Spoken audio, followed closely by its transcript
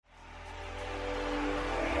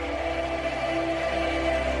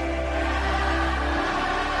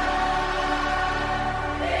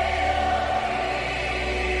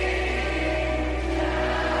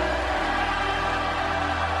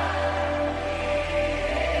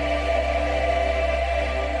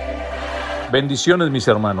Bendiciones, mis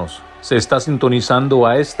hermanos. Se está sintonizando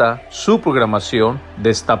a esta su programación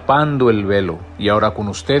Destapando el Velo. Y ahora con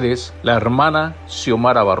ustedes, la hermana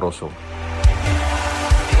Siomara Barroso.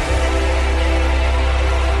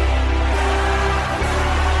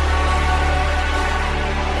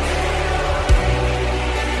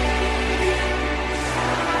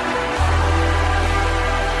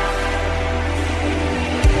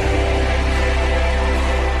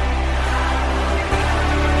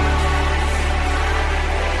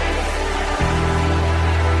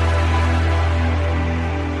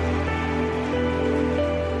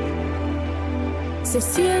 Se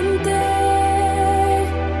siente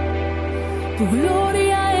tu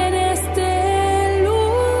gloria en este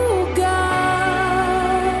lugar.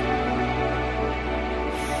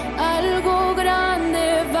 Algo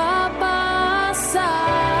grande va a pasar.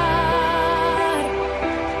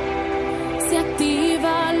 Se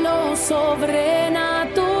activa lo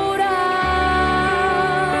sobrenatural.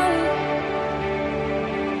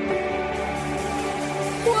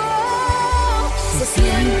 Wow, se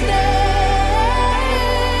siente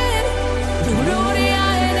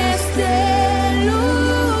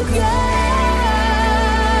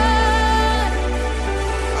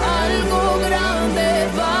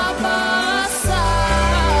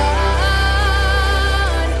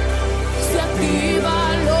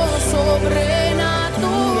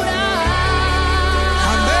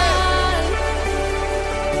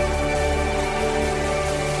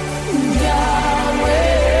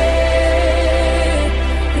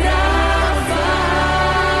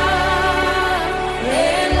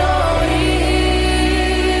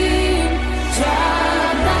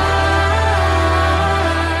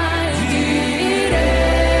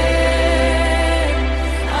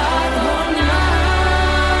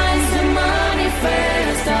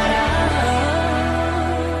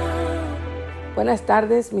Buenas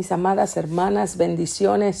tardes, mis amadas hermanas,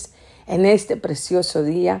 bendiciones en este precioso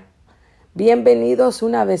día. Bienvenidos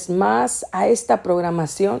una vez más a esta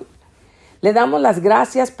programación. Le damos las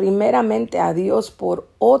gracias primeramente a Dios por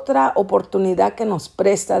otra oportunidad que nos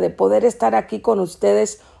presta de poder estar aquí con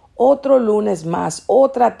ustedes otro lunes más,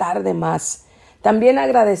 otra tarde más. También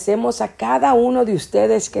agradecemos a cada uno de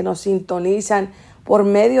ustedes que nos sintonizan por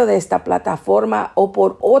medio de esta plataforma o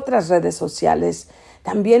por otras redes sociales.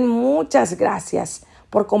 También muchas gracias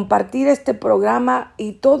por compartir este programa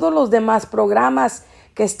y todos los demás programas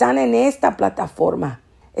que están en esta plataforma.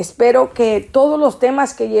 Espero que todos los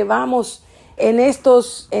temas que llevamos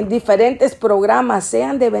en diferentes programas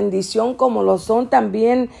sean de bendición como lo son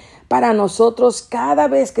también para nosotros cada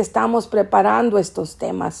vez que estamos preparando estos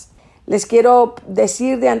temas. Les quiero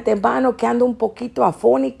decir de antemano que ando un poquito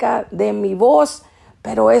afónica de mi voz,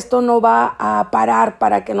 pero esto no va a parar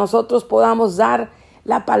para que nosotros podamos dar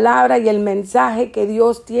la palabra y el mensaje que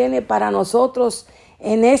Dios tiene para nosotros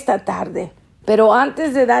en esta tarde. Pero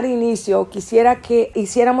antes de dar inicio, quisiera que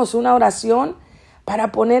hiciéramos una oración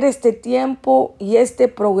para poner este tiempo y este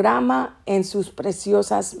programa en sus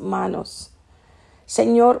preciosas manos.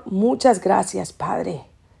 Señor, muchas gracias, Padre.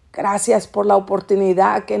 Gracias por la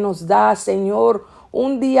oportunidad que nos da, Señor,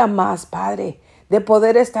 un día más, Padre, de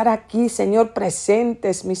poder estar aquí, Señor,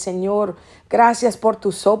 presentes, mi Señor. Gracias por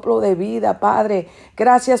tu soplo de vida, Padre.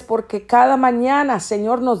 Gracias porque cada mañana,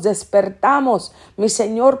 Señor, nos despertamos, mi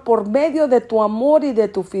Señor, por medio de tu amor y de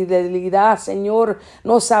tu fidelidad, Señor.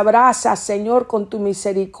 Nos abrazas, Señor, con tu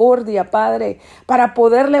misericordia, Padre, para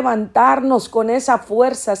poder levantarnos con esa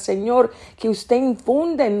fuerza, Señor, que usted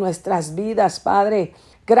infunde en nuestras vidas, Padre.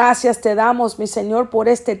 Gracias te damos, mi Señor, por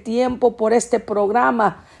este tiempo, por este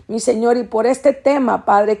programa, mi Señor, y por este tema,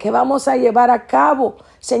 Padre, que vamos a llevar a cabo,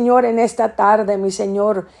 Señor, en esta tarde, mi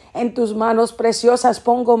Señor. En tus manos preciosas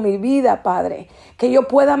pongo mi vida, Padre, que yo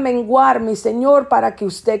pueda menguar, mi Señor, para que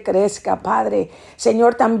usted crezca, Padre.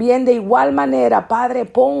 Señor, también de igual manera, Padre,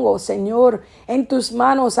 pongo, Señor, en tus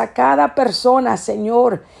manos a cada persona,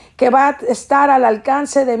 Señor, que va a estar al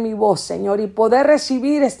alcance de mi voz, Señor, y poder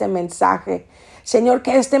recibir este mensaje. Señor,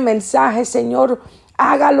 que este mensaje, Señor,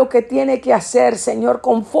 haga lo que tiene que hacer, Señor,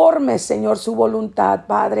 conforme, Señor, su voluntad,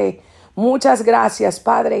 Padre. Muchas gracias,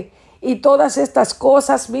 Padre. Y todas estas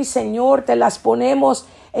cosas, mi Señor, te las ponemos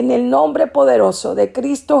en el nombre poderoso de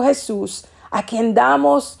Cristo Jesús, a quien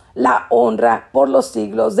damos la honra por los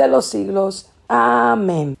siglos de los siglos.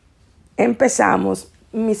 Amén. Empezamos,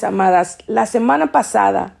 mis amadas. La semana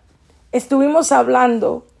pasada estuvimos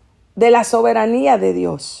hablando de la soberanía de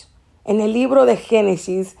Dios en el libro de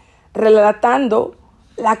Génesis, relatando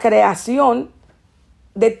la creación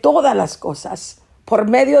de todas las cosas por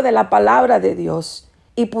medio de la palabra de Dios.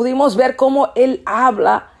 Y pudimos ver cómo Él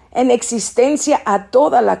habla en existencia a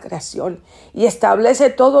toda la creación y establece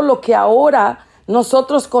todo lo que ahora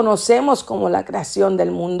nosotros conocemos como la creación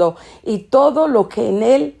del mundo y todo lo que en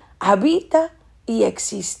él habita y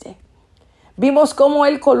existe. Vimos cómo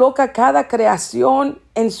Él coloca cada creación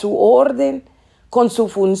en su orden, con su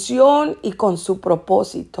función y con su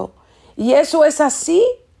propósito. Y eso es así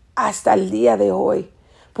hasta el día de hoy.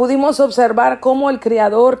 Pudimos observar cómo el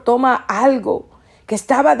Creador toma algo que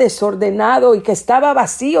estaba desordenado y que estaba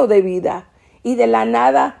vacío de vida y de la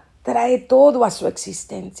nada trae todo a su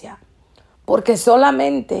existencia. Porque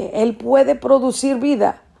solamente Él puede producir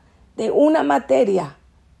vida de una materia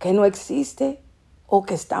que no existe o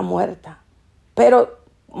que está muerta. Pero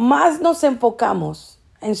más nos enfocamos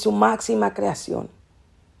en su máxima creación,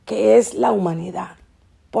 que es la humanidad,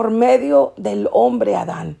 por medio del hombre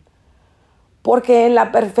Adán. Porque en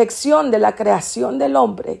la perfección de la creación del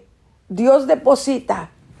hombre, Dios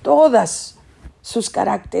deposita todas sus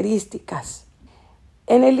características.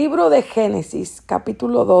 En el libro de Génesis,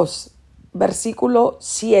 capítulo 2, versículo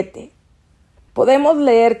 7, podemos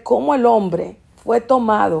leer cómo el hombre fue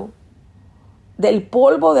tomado del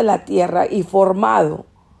polvo de la tierra y formado,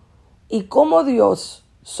 y cómo Dios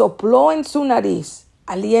sopló en su nariz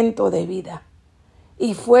aliento de vida,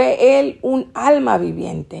 y fue él un alma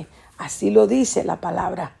viviente. Así lo dice la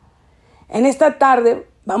palabra. En esta tarde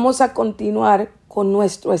vamos a continuar con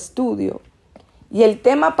nuestro estudio, y el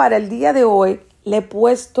tema para el día de hoy le he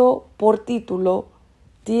puesto por título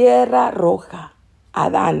Tierra Roja,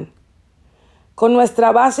 Adán, con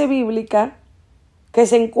nuestra base bíblica que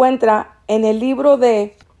se encuentra en el libro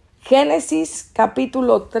de Génesis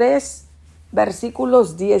capítulo 3,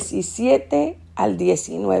 versículos 17 al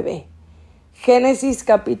 19. Génesis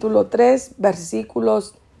capítulo 3,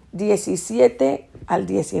 versículos 17 al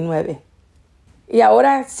 19. Y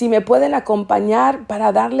ahora, si me pueden acompañar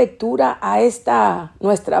para dar lectura a esta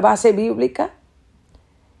nuestra base bíblica.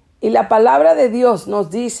 Y la palabra de Dios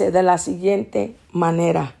nos dice de la siguiente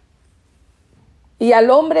manera. Y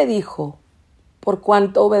al hombre dijo: por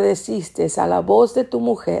cuanto obedeciste a la voz de tu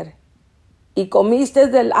mujer y comiste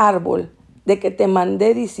del árbol de que te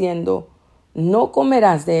mandé diciendo, no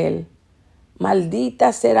comerás de él,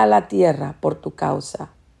 maldita será la tierra por tu causa.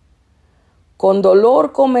 Con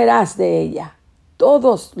dolor comerás de ella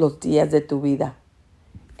todos los días de tu vida.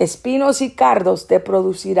 Espinos y cardos te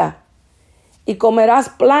producirá, y comerás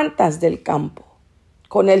plantas del campo.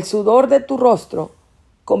 Con el sudor de tu rostro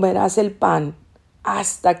comerás el pan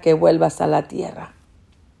hasta que vuelvas a la tierra.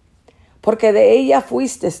 Porque de ella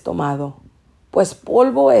fuiste tomado, pues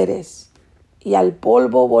polvo eres, y al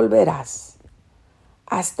polvo volverás.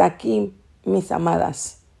 Hasta aquí, mis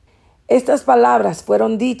amadas. Estas palabras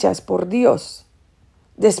fueron dichas por Dios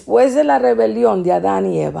después de la rebelión de Adán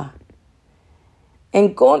y Eva,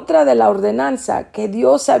 en contra de la ordenanza que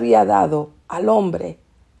Dios había dado al hombre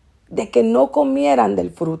de que no comieran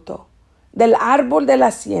del fruto del árbol de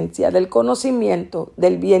la ciencia, del conocimiento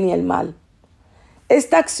del bien y el mal.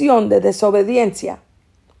 Esta acción de desobediencia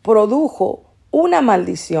produjo una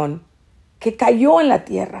maldición que cayó en la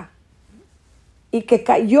tierra y que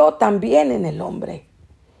cayó también en el hombre.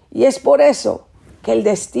 Y es por eso que el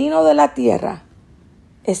destino de la tierra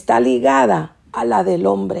está ligada a la del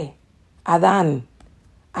hombre, Adán,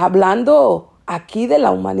 hablando aquí de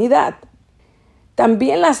la humanidad.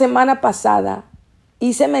 También la semana pasada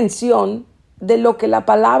hice mención de lo que la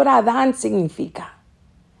palabra Adán significa,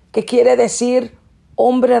 que quiere decir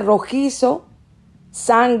hombre rojizo,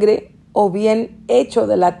 sangre o bien hecho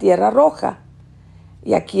de la tierra roja.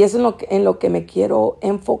 Y aquí es en lo que me quiero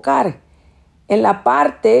enfocar, en la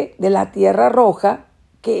parte de la tierra roja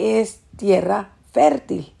que es tierra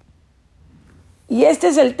fértil. Y este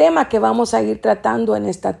es el tema que vamos a ir tratando en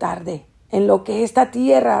esta tarde, en lo que esta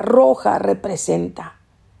tierra roja representa.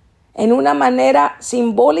 En una manera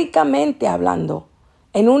simbólicamente hablando,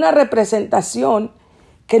 en una representación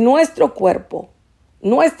que nuestro cuerpo,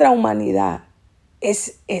 nuestra humanidad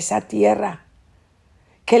es esa tierra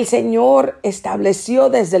que el Señor estableció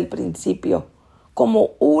desde el principio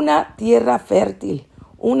como una tierra fértil,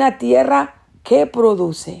 una tierra que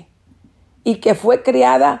produce y que fue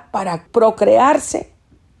creada para procrearse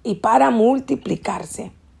y para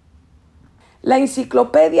multiplicarse. La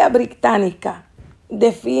Enciclopedia Británica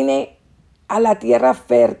define a la tierra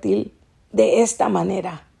fértil de esta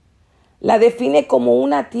manera. La define como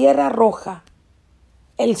una tierra roja,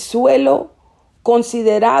 el suelo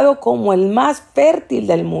considerado como el más fértil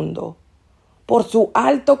del mundo por su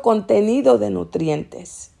alto contenido de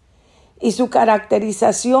nutrientes, y su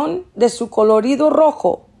caracterización de su colorido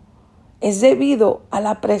rojo es debido a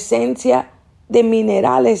la presencia de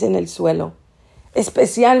minerales en el suelo,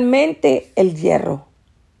 especialmente el hierro.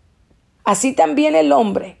 Así también el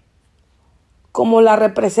hombre, como la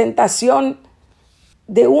representación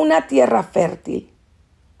de una tierra fértil,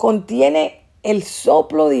 contiene el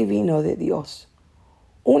soplo divino de Dios,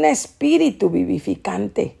 un espíritu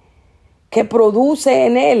vivificante que produce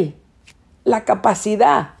en él la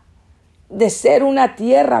capacidad de ser una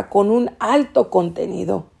tierra con un alto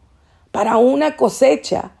contenido para una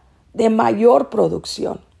cosecha de mayor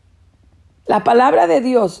producción. La palabra de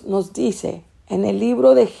Dios nos dice en el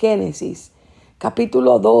libro de Génesis,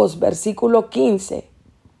 capítulo 2, versículo 15,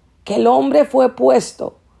 que el hombre fue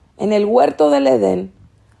puesto en el huerto del Edén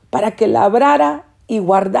para que labrara y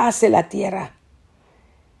guardase la tierra.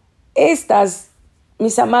 Estas,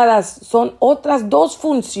 mis amadas, son otras dos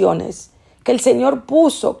funciones que el Señor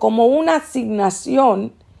puso como una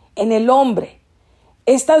asignación en el hombre.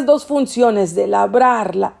 Estas dos funciones de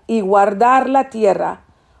labrarla y guardar la tierra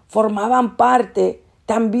formaban parte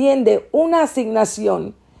también de una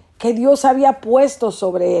asignación que Dios había puesto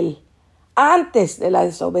sobre él antes de la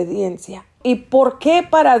desobediencia. ¿Y por qué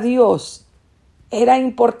para Dios era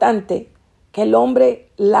importante que el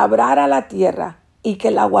hombre labrara la tierra y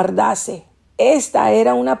que la guardase? Esta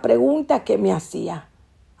era una pregunta que me hacía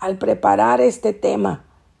al preparar este tema.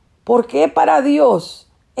 ¿Por qué para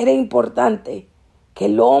Dios era importante que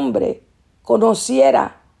el hombre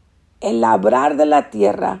conociera el labrar de la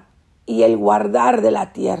tierra y el guardar de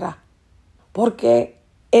la tierra? Porque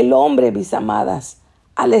el hombre, mis amadas,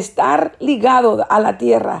 al estar ligado a la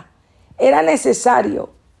tierra, era necesario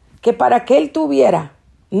que para que él tuviera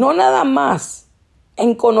no nada más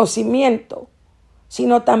en conocimiento,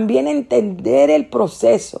 sino también entender el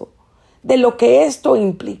proceso de lo que esto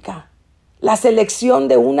implica, la selección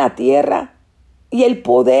de una tierra y el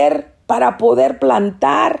poder para poder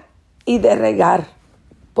plantar y de regar.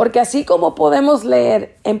 Porque así como podemos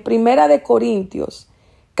leer en 1 Corintios,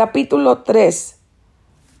 capítulo 3,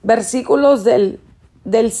 versículos del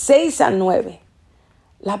 6 al 9,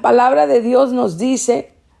 la palabra de Dios nos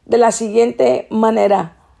dice de la siguiente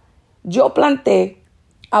manera: yo planté,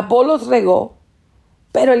 Apolos regó,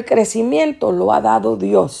 pero el crecimiento lo ha dado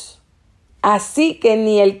Dios. Así que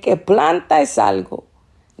ni el que planta es algo,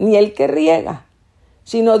 ni el que riega,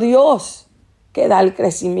 sino Dios que da el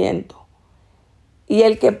crecimiento. Y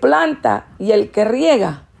el que planta y el que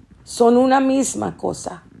riega son una misma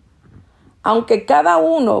cosa, aunque cada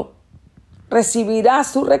uno recibirá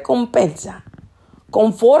su recompensa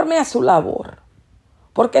conforme a su labor,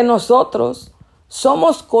 porque nosotros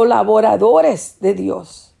somos colaboradores de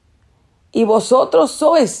Dios, y vosotros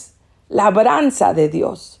sois labranza de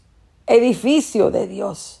Dios, edificio de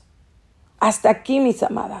Dios. Hasta aquí, mis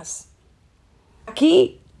amadas.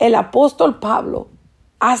 Aquí el apóstol Pablo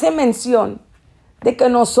hace mención de que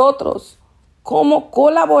nosotros, como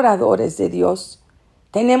colaboradores de Dios,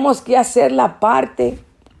 tenemos que hacer la parte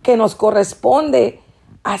que nos corresponde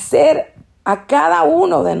hacer a cada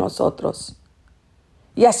uno de nosotros.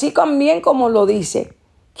 Y así también como lo dice,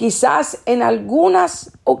 quizás en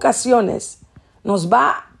algunas ocasiones nos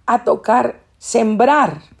va a tocar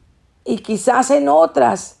sembrar y quizás en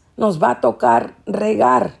otras nos va a tocar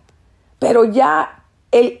regar. Pero ya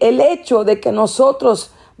el hecho de que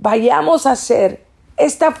nosotros vayamos a hacer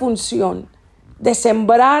esta función de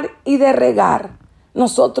sembrar y de regar,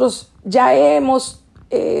 nosotros ya hemos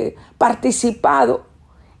participado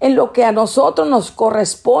en lo que a nosotros nos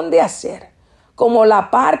corresponde hacer, como la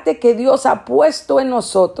parte que Dios ha puesto en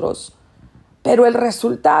nosotros. Pero el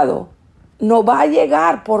resultado no va a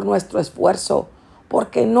llegar por nuestro esfuerzo,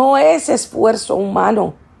 porque no es esfuerzo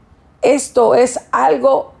humano. Esto es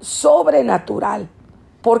algo sobrenatural,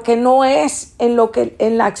 porque no es en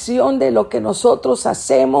la acción de lo que nosotros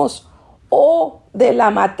hacemos o de la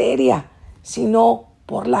materia, sino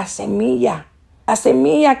por la semilla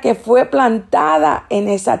que fue plantada en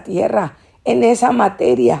esa tierra, en esa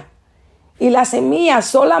materia. Y la semilla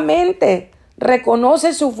solamente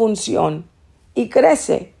reconoce su función y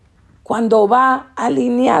crece cuando va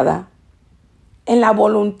alineada en la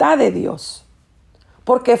voluntad de Dios,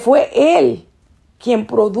 porque fue Él quien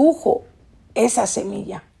produjo esa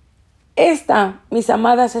semilla. Esta, mis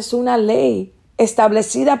amadas, es una ley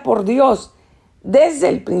establecida por Dios desde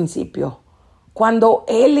el principio, cuando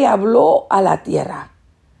Él le habló a la tierra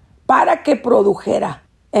para que produjera.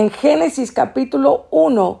 En Génesis capítulo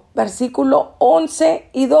 1, versículo 11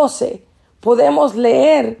 y 12, podemos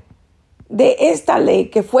leer de esta ley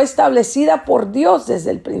que fue establecida por Dios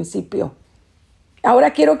desde el principio.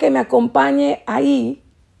 Ahora quiero que me acompañe ahí,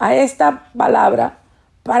 a esta palabra,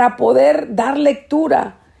 para poder dar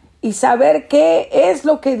lectura y saber qué es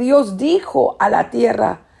lo que Dios dijo a la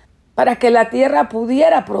tierra para que la tierra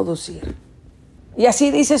pudiera producir. Y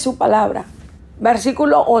así dice su palabra,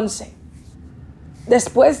 versículo 11.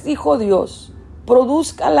 Después dijo Dios: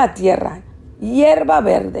 produzca la tierra hierba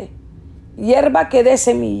verde, hierba que dé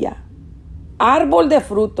semilla, árbol de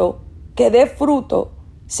fruto que dé fruto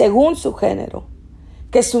según su género,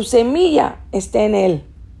 que su semilla esté en él,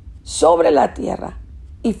 sobre la tierra.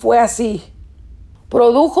 Y fue así.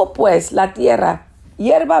 Produjo pues la tierra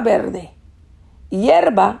hierba verde,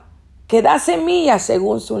 hierba que da semilla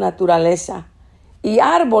según su naturaleza, y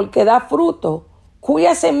árbol que da fruto,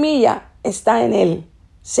 cuya semilla está en él,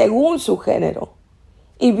 según su género.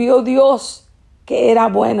 Y vio Dios que era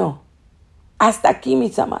bueno. Hasta aquí,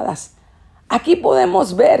 mis amadas. Aquí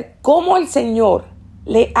podemos ver cómo el Señor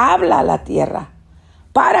le habla a la tierra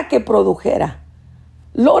para que produjera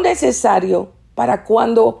lo necesario para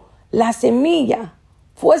cuando la semilla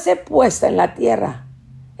fuese puesta en la tierra,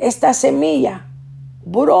 esta semilla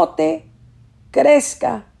brote,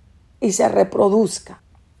 crezca y se reproduzca.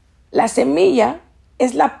 La semilla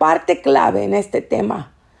es la parte clave en este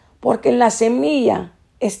tema, porque en la semilla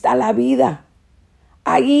está la vida.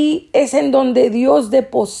 Ahí es en donde Dios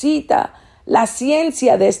deposita la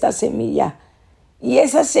ciencia de esta semilla, y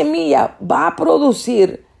esa semilla va a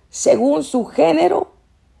producir según su género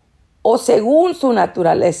o según su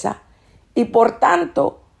naturaleza. Y por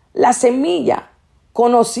tanto, la semilla,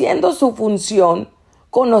 conociendo su función,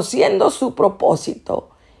 conociendo su propósito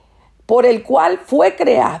por el cual fue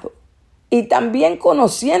creado, y también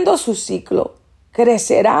conociendo su ciclo,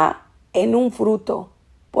 crecerá en un fruto,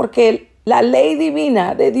 porque la ley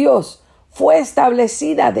divina de Dios fue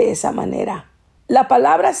establecida de esa manera. La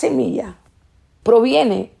palabra semilla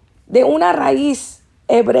proviene de una raíz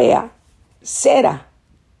hebrea, sera,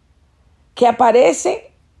 que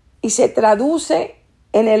aparece y se traduce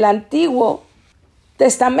en el Antiguo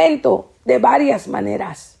Testamento de varias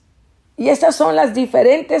maneras. Y estas son las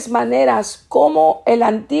diferentes maneras como el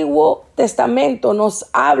Antiguo Testamento nos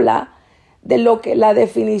habla de lo que la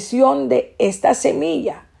definición de esta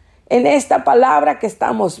semilla, en esta palabra que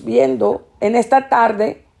estamos viendo en esta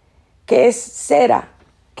tarde, que es sera,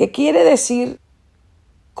 que quiere decir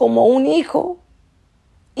como un hijo,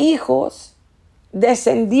 hijos,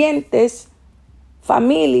 descendientes,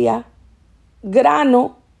 familia,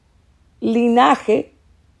 grano, linaje,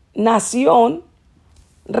 nación,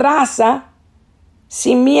 raza,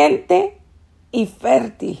 simiente y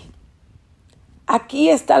fértil. Aquí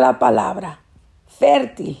está la palabra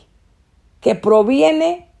fértil, que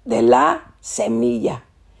proviene de la semilla.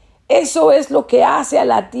 Eso es lo que hace a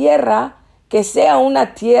la tierra que sea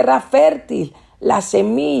una tierra fértil, la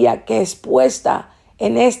semilla que es puesta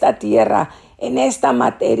en esta tierra, en esta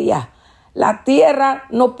materia. La tierra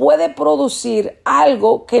no puede producir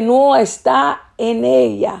algo que no está en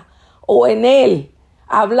ella o en él,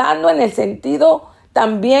 hablando en el sentido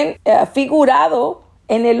también figurado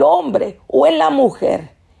en el hombre o en la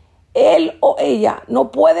mujer. Él o ella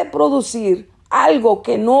no puede producir algo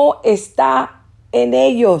que no está en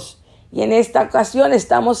ellos. Y en esta ocasión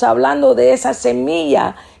estamos hablando de esa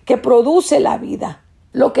semilla que produce la vida.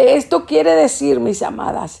 Lo que esto quiere decir, mis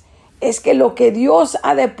amadas, es que lo que Dios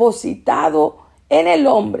ha depositado en el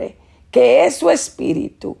hombre, que es su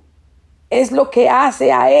espíritu, es lo que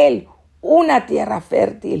hace a él una tierra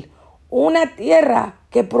fértil, una tierra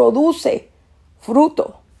que produce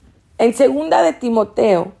fruto. En 2 de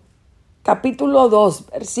Timoteo, capítulo 2,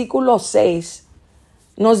 versículo 6,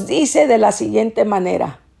 nos dice de la siguiente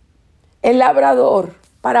manera: el labrador,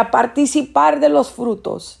 para participar de los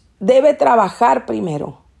frutos, debe trabajar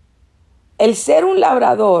primero. El ser un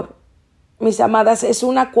labrador, mis amadas, es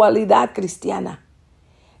una cualidad cristiana.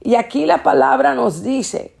 Y aquí la palabra nos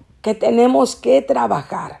dice que tenemos que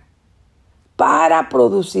trabajar para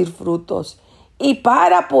producir frutos y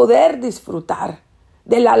para poder disfrutar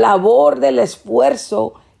de la labor, del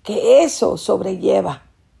esfuerzo que eso sobrelleva.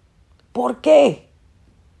 ¿Por qué?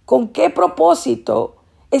 ¿Con qué propósito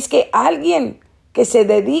es que alguien que se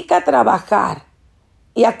dedica a trabajar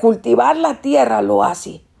y a cultivar la tierra lo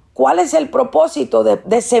hace? ¿Cuál es el propósito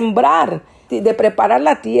de sembrar, de preparar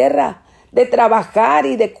la tierra, de trabajar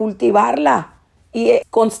y de cultivarla? Y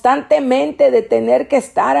constantemente de tener que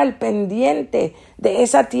estar al pendiente de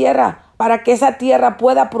esa tierra para que esa tierra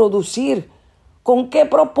pueda producir. ¿Con qué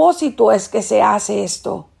propósito es que se hace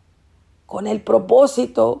esto? Con el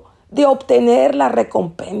propósito de obtener la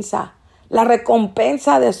recompensa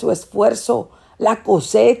de su esfuerzo, la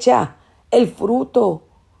cosecha, el fruto.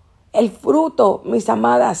 El fruto, mis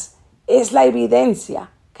amadas, es la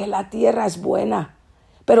evidencia que la tierra es buena.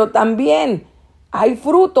 Pero también hay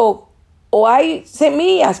fruto o hay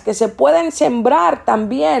semillas que se pueden sembrar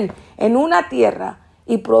también en una tierra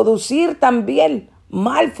y producir también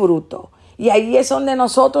mal fruto. Y ahí es donde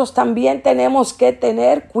nosotros también tenemos que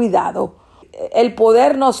tener cuidado. el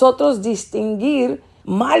poder nosotros distinguir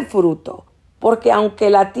mal fruto. Porque aunque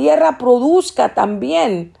la tierra produzca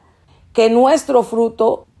también, que nuestro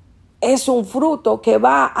fruto es un fruto que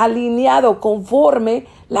va alineado conforme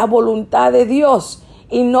la voluntad de Dios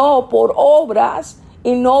y no por obras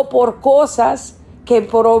y no por cosas que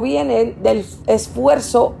provienen del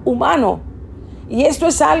esfuerzo humano. Y esto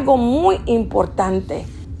es algo muy importante,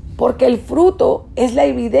 porque el fruto es la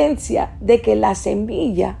evidencia de que la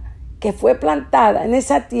semilla que fue plantada en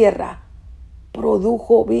esa tierra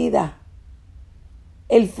produjo vida.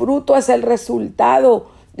 El fruto es el resultado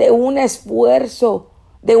de un esfuerzo,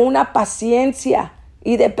 de una paciencia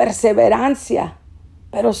y de perseverancia.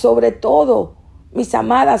 Pero sobre todo, mis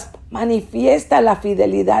amadas, manifiesta la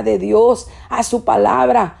fidelidad de Dios a su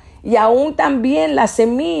palabra, y aún también la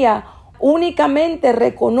semilla únicamente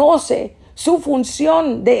reconoce su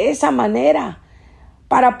función de esa manera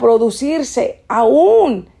para producirse,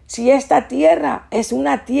 aún si esta tierra es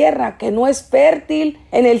una tierra que no es fértil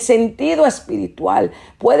en el sentido espiritual.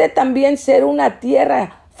 Puede también ser una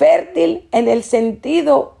tierra fértil en el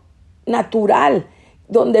sentido natural,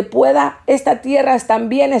 donde pueda esta tierra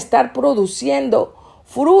también estar produciendo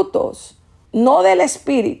frutos, no del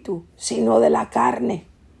espíritu, sino de la carne.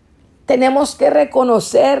 Tenemos que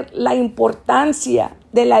reconocer la importancia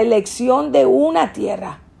de la elección de una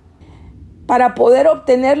tierra para poder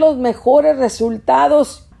obtener los mejores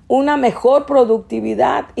resultados, una mejor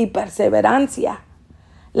productividad y perseverancia.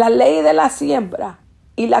 La ley de la siembra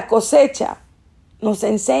y la cosecha nos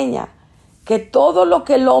enseña que todo lo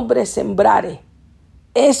que el hombre sembrare,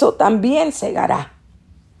 eso también segará.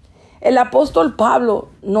 El apóstol Pablo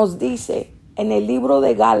nos dice en el libro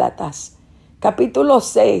de Gálatas, capítulo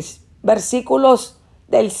 6, versículos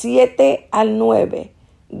del 7 al 9.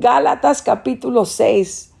 Gálatas capítulo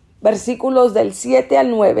 6, versículos del 7 al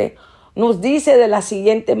 9, nos dice de la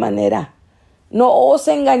siguiente manera: no os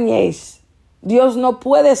engañéis, Dios no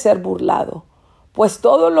puede ser burlado, pues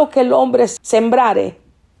todo lo que el hombre sembrare,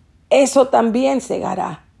 eso también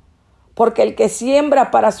segará. Porque el que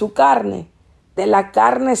siembra para su carne, de la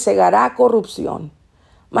carne segará corrupción.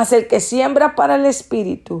 Mas el que siembra para el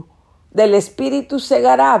espíritu, del espíritu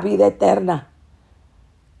segará vida eterna.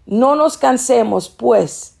 No nos cansemos,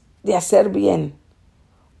 pues, de hacer bien,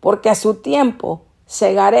 porque a su tiempo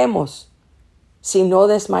segaremos si no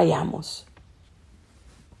desmayamos.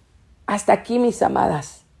 Hasta aquí, mis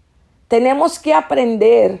amadas. Tenemos que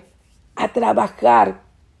aprender a trabajar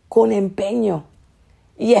con empeño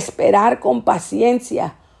y esperar con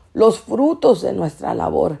paciencia los frutos de nuestra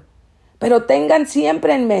labor. Pero tengan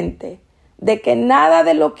siempre en mente de que nada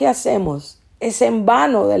de lo que hacemos es en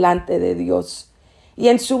vano delante de Dios, y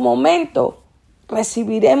en su momento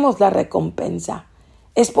recibiremos la recompensa.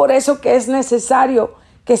 Es por eso que es necesario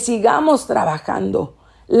que sigamos trabajando,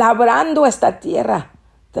 labrando esta tierra,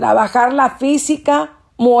 trabajarla física,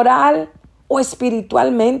 moral o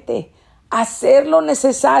espiritualmente, hacer lo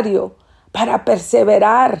necesario para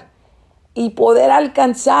perseverar y poder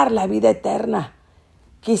alcanzar la vida eterna.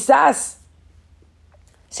 Quizás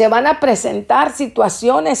se van a presentar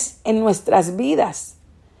situaciones en nuestras vidas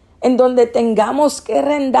en donde tengamos que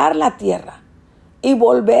arrendar la tierra y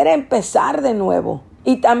volver a empezar de nuevo.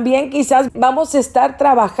 Y también quizás vamos a estar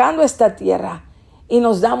trabajando esta tierra y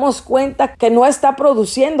nos damos cuenta que no está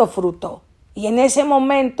produciendo fruto. Y en ese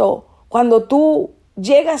momento, cuando tú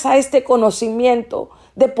llegas a este conocimiento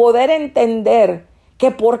de poder entender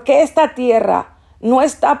que por qué esta tierra no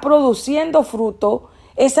está produciendo fruto,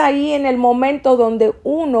 es ahí en el momento donde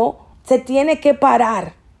uno se tiene que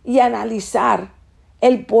parar y analizar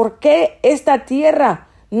el por qué esta tierra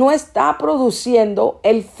no está produciendo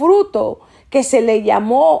el fruto que se le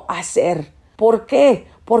llamó a hacer. ¿Por qué?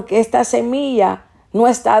 Porque esta semilla no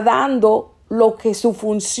está dando lo que su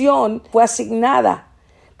función fue asignada.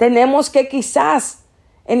 Tenemos que quizás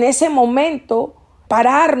en ese momento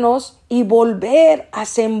pararnos y volver a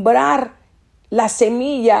sembrar la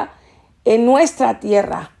semilla en nuestra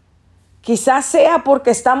tierra. Quizás sea porque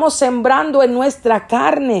estamos sembrando en nuestra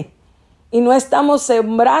carne y no estamos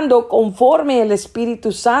sembrando conforme el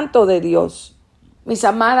Espíritu Santo de Dios. Mis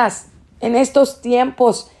amadas, en estos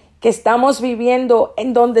tiempos que estamos viviendo,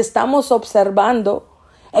 en donde estamos observando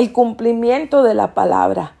el cumplimiento de la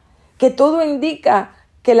palabra, que todo indica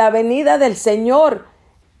que la venida del Señor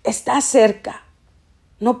está cerca.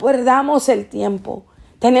 No perdamos el tiempo.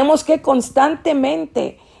 Tenemos que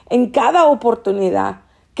constantemente, en cada oportunidad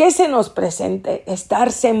que se nos presente,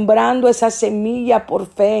 estar sembrando esa semilla por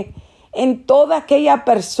fe en toda aquella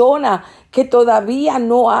persona que todavía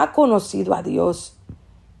no ha conocido a Dios.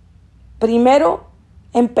 Primero,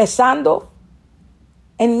 empezando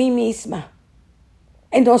en mí misma.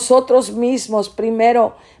 en nosotros mismos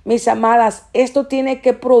primero, mis amadas. Esto tiene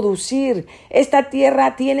que producir, esta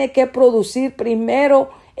tierra tiene que producir primero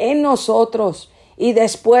en nosotros y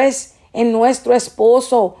después en nuestro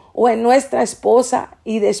esposo o en nuestra esposa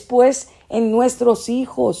y después en nuestros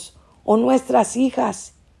hijos o nuestras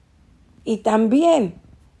hijas y también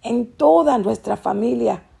en toda nuestra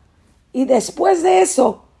familia. Y después de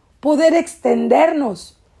eso, poder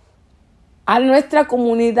extendernos a nuestra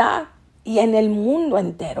comunidad y en el mundo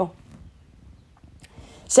entero.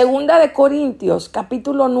 Segunda de Corintios,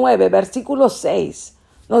 capítulo 9, versículo 6,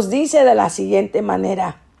 nos dice de la siguiente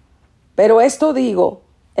manera: pero esto digo,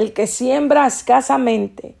 el que siembra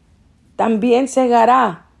escasamente, también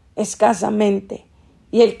segará escasamente.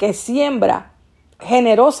 Y el que siembra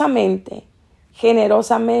generosamente,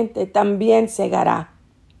 generosamente también segará.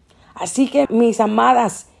 Así que, mis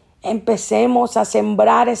amadas, empecemos a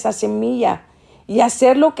sembrar esa semilla y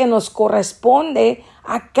hacer lo que nos corresponde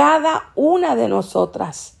a cada una de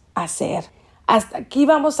nosotras hacer. Hasta aquí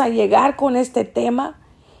vamos a llegar con este tema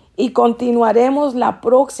y continuaremos la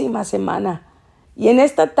próxima semana. Y en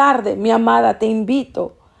esta tarde, mi amada, te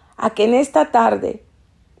invito a que en esta tarde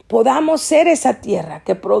podamos ser esa tierra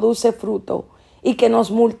que produce fruto y que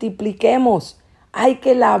nos multipliquemos. Hay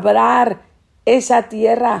que labrar esa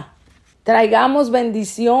tierra. Traigamos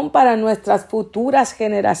bendición para nuestras futuras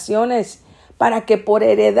generaciones, para que por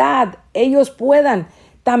heredad ellos puedan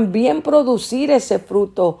también producir ese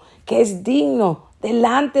fruto que es digno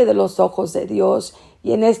delante de los ojos de Dios.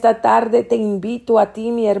 Y en esta tarde te invito a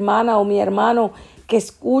ti, mi hermana o mi hermano, que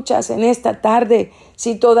escuchas en esta tarde,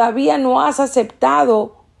 si todavía no has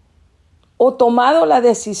aceptado o tomado la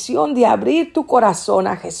decisión de abrir tu corazón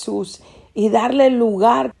a Jesús y darle el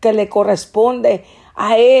lugar que le corresponde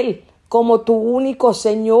a Él como tu único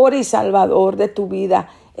Señor y Salvador de tu vida,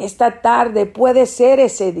 esta tarde puede ser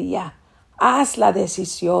ese día. Haz la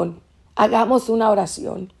decisión. Hagamos una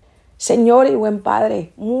oración. Señor y buen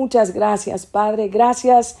Padre, muchas gracias, Padre.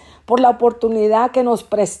 Gracias por la oportunidad que nos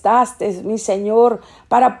prestaste, mi Señor,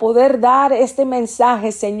 para poder dar este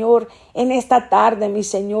mensaje, Señor, en esta tarde, mi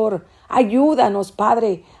Señor. Ayúdanos,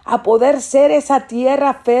 Padre, a poder ser esa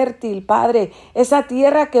tierra fértil, Padre, esa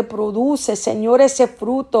tierra que produce, Señor, ese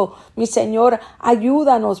fruto, mi Señor.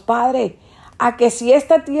 Ayúdanos, Padre, a que si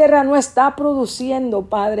esta tierra no está produciendo,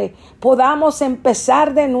 Padre, podamos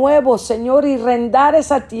empezar de nuevo, Señor, y rendar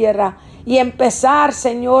esa tierra y empezar,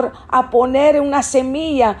 Señor, a poner una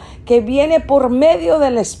semilla que viene por medio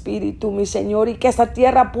del Espíritu, mi Señor, y que esa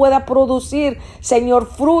tierra pueda producir, Señor,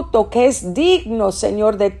 fruto que es digno,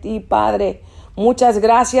 Señor, de ti, Padre. Muchas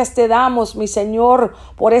gracias te damos, mi Señor,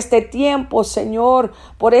 por este tiempo, Señor,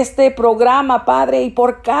 por este programa, Padre, y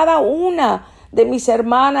por cada una de mis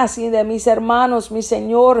hermanas y de mis hermanos, mi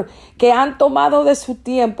Señor, que han tomado de su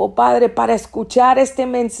tiempo, Padre, para escuchar este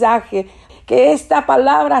mensaje. Que esta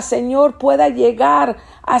palabra, Señor, pueda llegar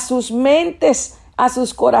a sus mentes, a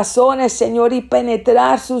sus corazones, Señor, y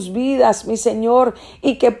penetrar sus vidas, mi Señor,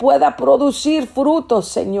 y que pueda producir frutos,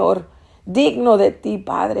 Señor, digno de ti,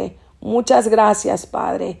 Padre. Muchas gracias,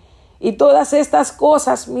 Padre. Y todas estas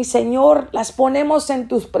cosas, mi Señor, las ponemos en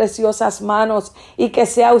tus preciosas manos y que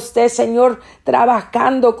sea usted, Señor,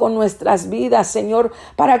 trabajando con nuestras vidas, Señor,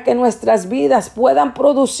 para que nuestras vidas puedan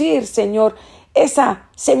producir, Señor, esa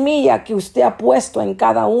semilla que usted ha puesto en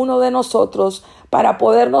cada uno de nosotros para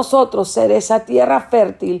poder nosotros ser esa tierra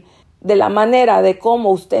fértil de la manera de cómo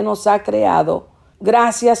usted nos ha creado.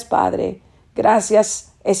 Gracias, Padre.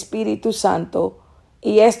 Gracias, Espíritu Santo.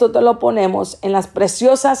 Y esto te lo ponemos en las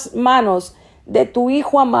preciosas manos de tu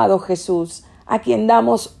Hijo amado Jesús, a quien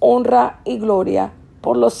damos honra y gloria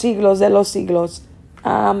por los siglos de los siglos.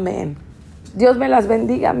 Amén. Dios me las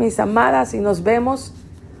bendiga, mis amadas, y nos vemos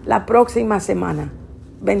la próxima semana.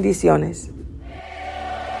 Bendiciones.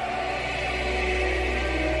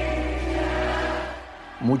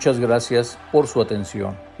 Muchas gracias por su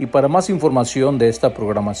atención. Y para más información de esta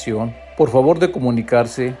programación, por favor de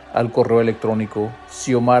comunicarse al correo electrónico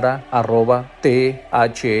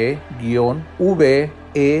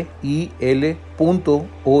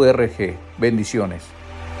siomara@the-veil.org. Bendiciones.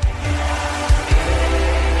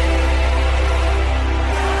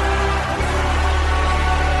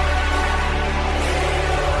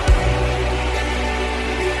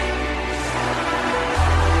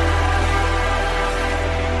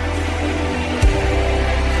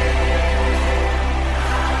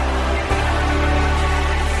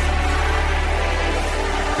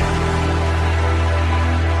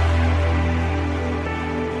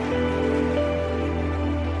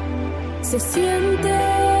 Se siente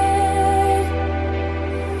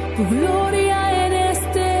tu gloria en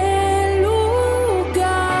este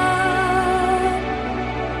lugar.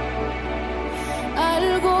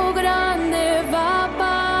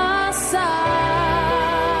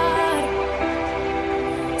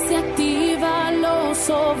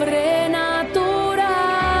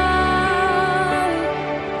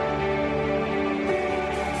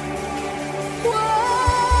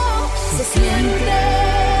 Se siente